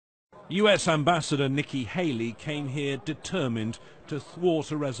US Ambassador Nikki Haley came here determined to thwart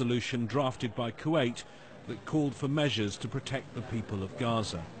a resolution drafted by Kuwait that called for measures to protect the people of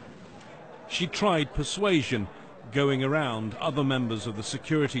Gaza. She tried persuasion, going around other members of the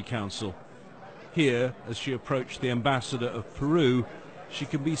Security Council. Here, as she approached the ambassador of Peru, she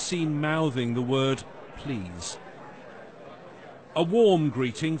can be seen mouthing the word please. A warm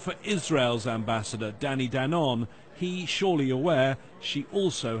greeting for Israel's ambassador, Danny Danon. He surely aware she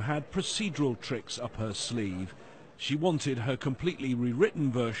also had procedural tricks up her sleeve. She wanted her completely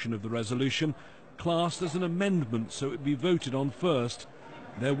rewritten version of the resolution classed as an amendment so it would be voted on first.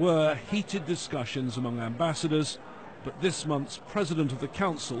 There were heated discussions among ambassadors, but this month's president of the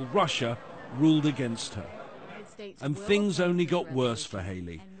council, Russia, ruled against her. And things only got worse for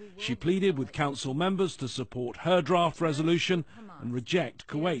Haley. She pleaded with council members to support her draft resolution and reject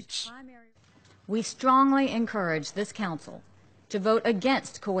Kuwait's. We strongly encourage this council to vote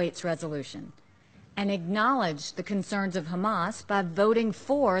against Kuwait's resolution and acknowledge the concerns of Hamas by voting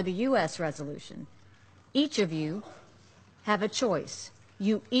for the U.S. resolution. Each of you have a choice.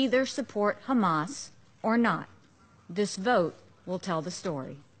 You either support Hamas or not. This vote will tell the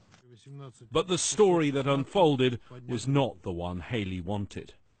story. But the story that unfolded was not the one Haley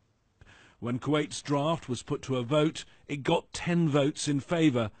wanted. When Kuwait's draft was put to a vote, it got 10 votes in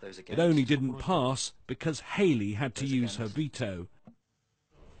favour. It only didn't pass because Haley had to use her veto.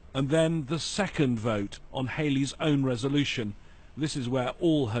 And then the second vote on Haley's own resolution. This is where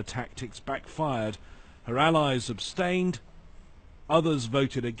all her tactics backfired. Her allies abstained, others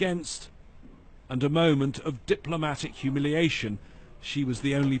voted against, and a moment of diplomatic humiliation. She was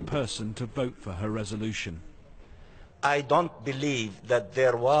the only person to vote for her resolution. I don't believe that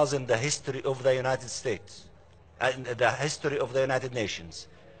there was in the history of the United States, and the history of the United Nations,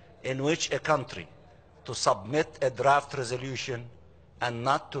 in which a country to submit a draft resolution and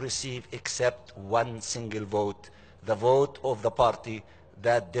not to receive except one single vote, the vote of the party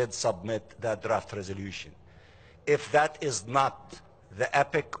that did submit that draft resolution. If that is not the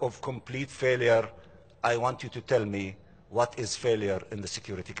epic of complete failure, I want you to tell me what is failure in the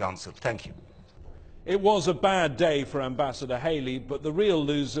Security Council. Thank you. It was a bad day for Ambassador Haley, but the real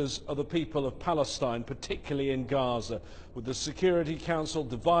losers are the people of Palestine, particularly in Gaza. With the Security Council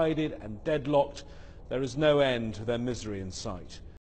divided and deadlocked, there is no end to their misery in sight.